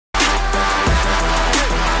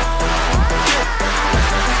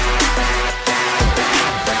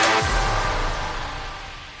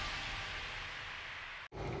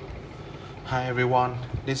Hi everyone,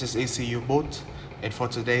 this is Ecuboot, and for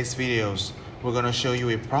today's videos, we're going to show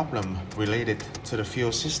you a problem related to the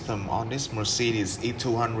fuel system on this Mercedes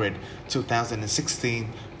E200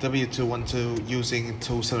 2016 W212 using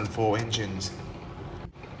 274 engines.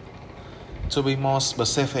 To be more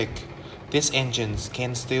specific, this engine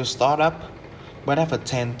can still start up, but after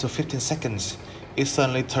 10 to 15 seconds, it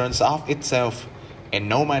suddenly turns off itself, and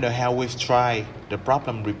no matter how we've tried, the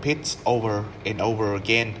problem repeats over and over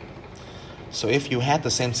again. So if you had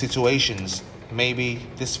the same situations, maybe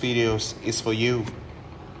this video is for you.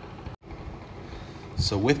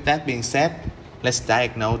 So with that being said, let's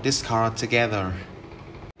diagnose this car together.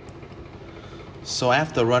 So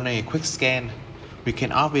after running a quick scan, we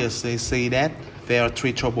can obviously see that there are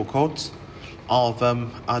 3 trouble codes. All of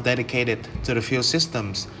them are dedicated to the fuel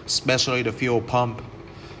systems, especially the fuel pump.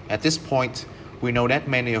 At this point, we know that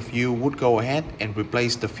many of you would go ahead and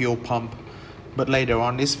replace the fuel pump, but later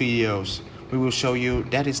on these videos, we will show you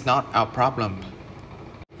that is not our problem.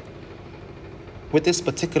 With this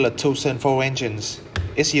particular 274 engines,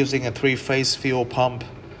 it's using a 3-phase fuel pump.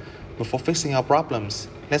 Before fixing our problems,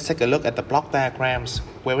 let's take a look at the block diagrams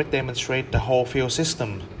where it demonstrates the whole fuel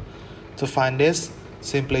system. To find this,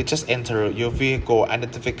 simply just enter your vehicle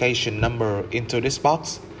identification number into this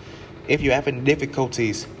box. If you have any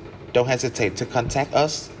difficulties, don't hesitate to contact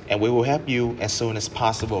us and we will help you as soon as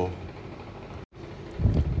possible.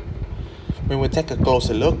 When we take a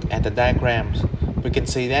closer look at the diagrams, we can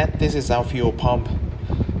see that this is our fuel pump.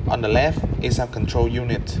 On the left is our control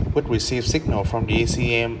unit, which receives signal from the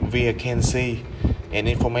ECM via CAN-C and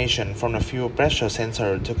information from the fuel pressure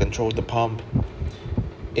sensor to control the pump.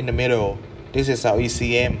 In the middle, this is our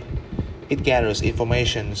ECM. It gathers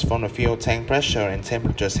information from the fuel tank pressure and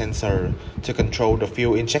temperature sensor to control the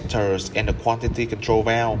fuel injectors and the quantity control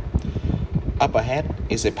valve. Up ahead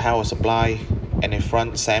is a power supply and a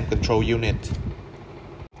front SAM control unit.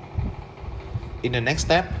 In the next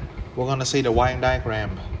step, we're going to see the wiring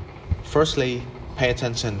diagram. Firstly, pay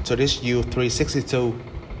attention to this U362.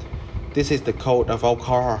 This is the code of our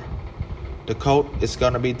car. The code is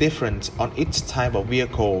going to be different on each type of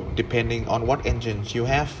vehicle depending on what engines you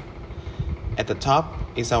have. At the top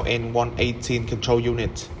is our N118 control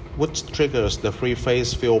unit, which triggers the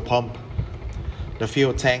 3-phase fuel pump. The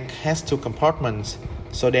fuel tank has 2 compartments,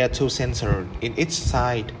 so there are 2 sensors in each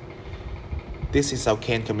side. This is our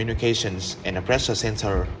CAN communications and a pressure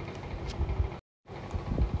sensor.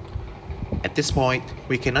 At this point,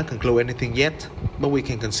 we cannot conclude anything yet, but we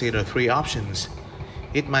can consider 3 options.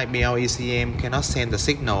 It might be our ECM cannot send the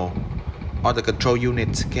signal, or the control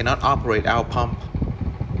unit cannot operate our pump,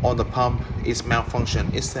 or the pump is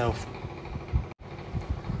malfunction itself.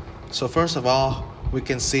 So first of all, we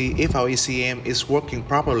can see if our ECM is working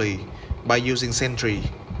properly by using Sentry.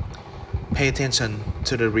 Pay attention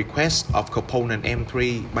to the request of component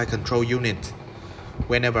M3 by control unit.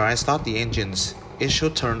 Whenever I start the engines, it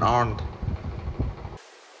should turn on.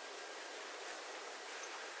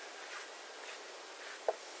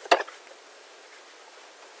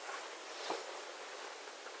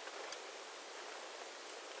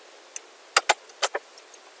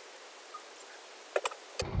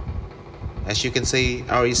 As you can see,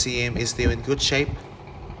 our ECM is still in good shape.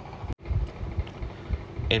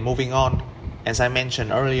 And moving on, as I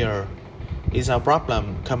mentioned earlier, is our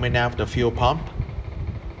problem coming out of the fuel pump?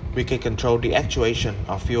 We can control the actuation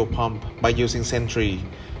of fuel pump by using Sentry,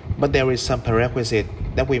 but there is some prerequisite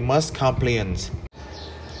that we must complete.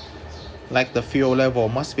 Like the fuel level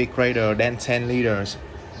must be greater than 10 liters,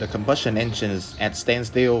 the combustion engine is at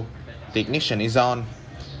standstill, the ignition is on,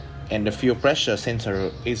 and the fuel pressure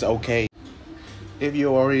sensor is okay. If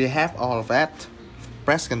you already have all of that,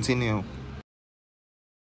 press continue.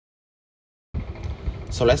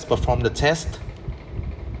 So let's perform the test.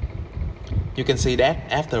 You can see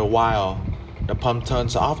that after a while, the pump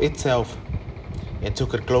turns off itself. And to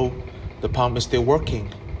conclude, the pump is still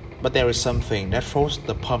working, but there is something that forced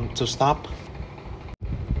the pump to stop.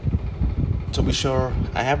 To be sure,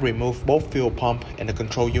 I have removed both fuel pump and the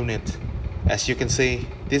control unit. As you can see,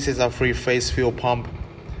 this is our 3-phase fuel pump.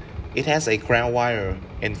 It has a ground wire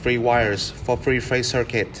and 3 wires for 3-phase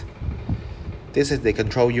circuit. This is the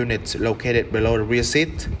control unit located below the rear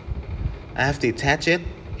seat. I have detached it,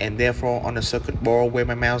 and therefore on the circuit board where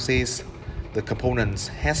my mouse is, the components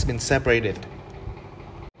has been separated.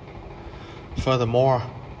 Furthermore,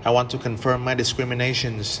 I want to confirm my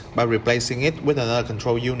discriminations by replacing it with another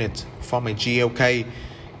control unit from a GLK,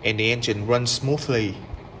 and the engine runs smoothly.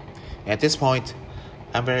 At this point,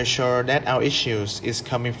 I'm very sure that our issues is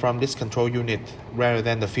coming from this control unit rather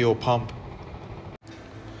than the fuel pump.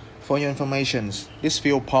 For your information, this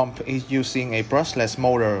fuel pump is using a brushless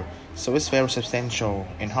motor so it's very substantial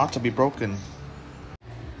and hard to be broken.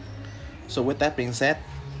 So with that being said,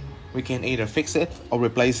 we can either fix it or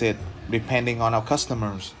replace it depending on our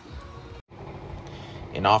customers.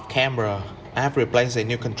 And off camera, I have replaced a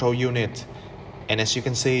new control unit, and as you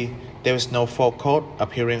can see, there is no fault code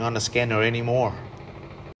appearing on the scanner anymore.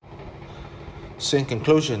 So in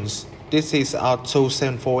conclusions, this is our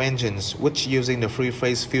 274 engines which using the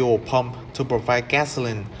three-phase fuel pump to provide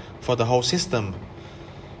gasoline for the whole system.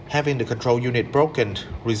 Having the control unit broken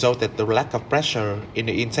resulted in the lack of pressure in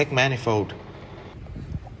the intake manifold.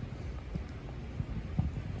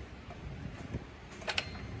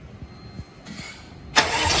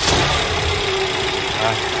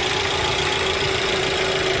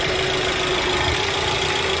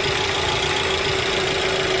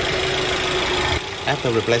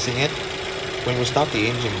 After replacing it, when we start the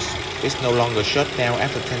engines, it's no longer shut down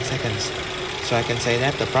after 10 seconds, so I can say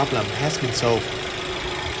that the problem has been solved.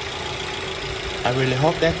 I really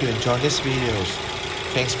hope that you enjoyed this videos.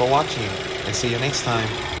 Thanks for watching and see you next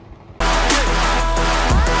time.